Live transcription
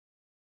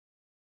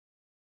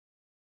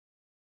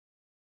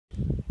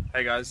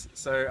Hey guys,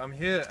 so I'm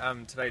here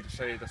today to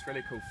show you this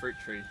really cool fruit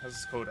tree. This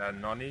is called a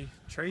Noni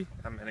tree,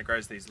 and it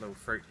grows these little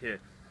fruit here.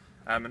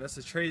 And it's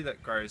a tree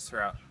that grows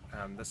throughout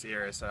this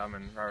area, so I'm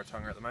in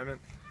Rarotonga at the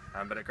moment,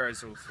 but it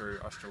grows all through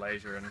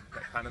Australasia and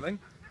that kind of thing.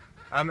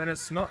 And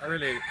it's not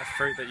really a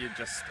fruit that you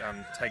just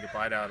take a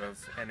bite out of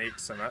and eat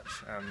so much.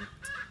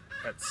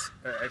 It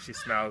actually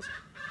smells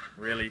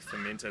really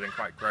fermented and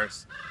quite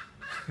gross.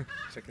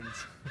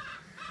 Chickens.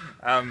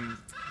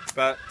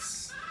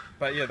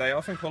 But yeah, they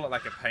often call it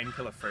like a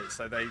painkiller fruit,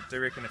 so they do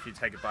reckon if you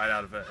take a bite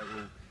out of it, it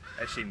will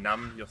actually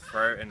numb your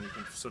throat and you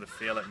can sort of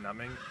feel it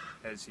numbing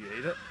as you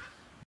eat it.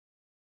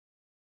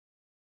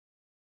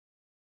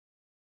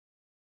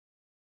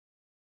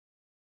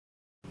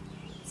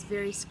 It's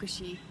very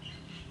squishy.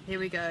 Here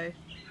we go.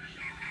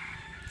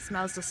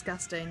 Smells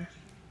disgusting.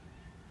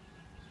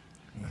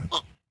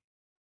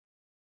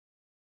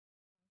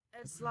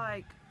 It's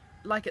like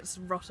it's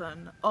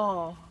rotten.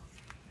 Oh,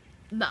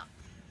 no.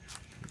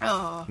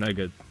 Oh, No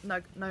good. no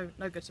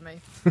good to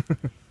me.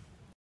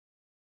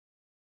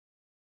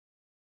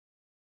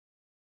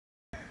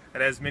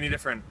 It has many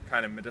different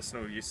kind of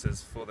medicinal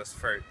uses for this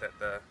fruit that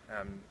the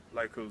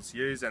locals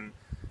use and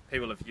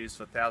people have used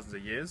for thousands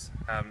of years.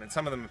 And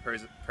some of them are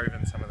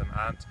proven, some of them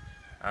aren't.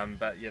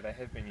 But yeah, they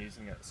have been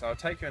using it. So I'll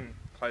take you in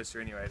closer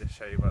anyway to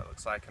show you what it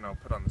looks like, and I'll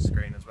put on the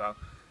screen as well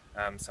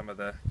some of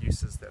the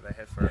uses that they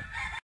have for it.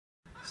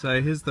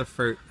 So here's the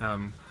fruit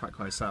quite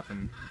close up,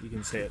 and you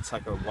can see it's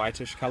like a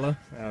whitish colour,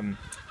 and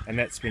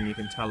that's when you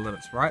can tell that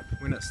it's ripe.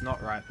 When it's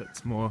not ripe,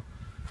 it's more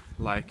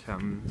like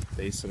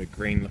these sort of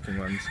green looking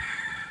ones.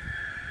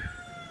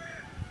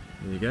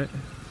 There you go.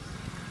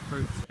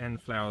 Fruits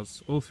and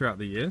flowers all throughout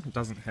the year. It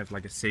doesn't have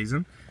like a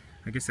season.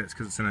 I guess that's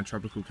because it's in a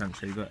tropical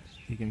country, but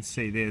you can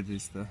see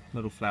there's the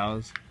little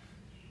flowers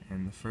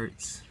and the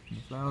fruits and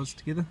the flowers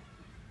together.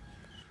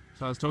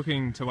 So I was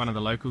talking to one of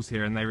the locals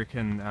here, and they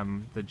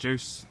reckon the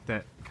juice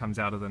that comes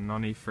out of the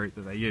noni fruit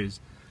that they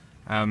use,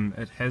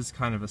 it has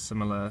kind of a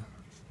similar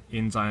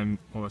enzyme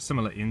or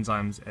similar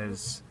enzymes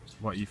as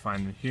what you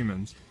find in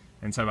humans,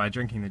 and so by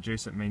drinking the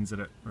juice it means that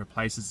it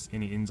replaces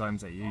any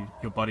enzymes that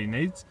your body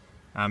needs,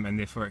 and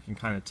therefore it can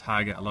kind of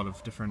target a lot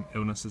of different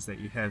illnesses that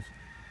you have.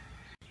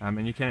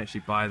 And you can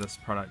actually buy this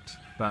product,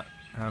 but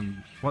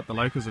what the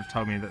locals have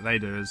told me that they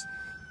do is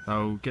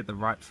they'll get the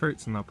ripe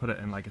fruits and they'll put it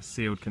in like a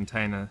sealed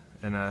container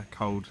in a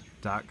cold,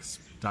 dark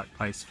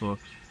place for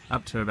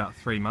up to about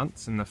 3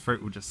 months, and the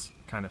fruit will just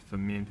kind of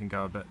ferment and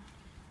go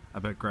a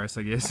bit gross,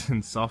 I guess,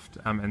 and soft,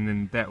 and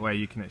then that way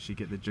you can actually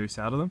get the juice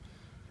out of them,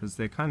 because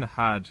they're kind of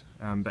hard,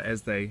 but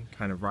as they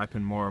kind of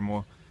ripen more and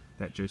more,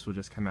 that juice will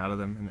just come out of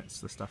them, and that's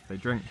the stuff they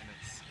drink.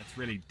 It's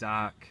really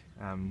dark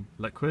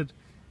liquid,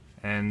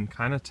 and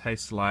kind of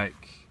tastes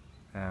like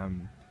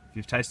if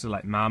you've tasted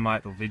like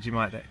Marmite or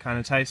Vegemite, that kind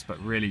of taste, but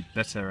really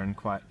bitter and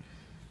quite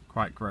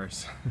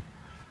gross.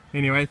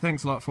 Anyway,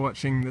 thanks a lot for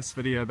watching this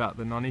video about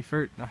the noni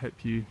fruit. I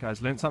hope you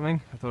guys learnt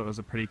something. I thought it was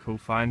a pretty cool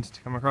find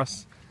to come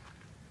across.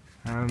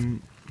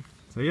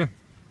 So yeah,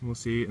 we'll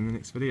see you in the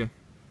next video.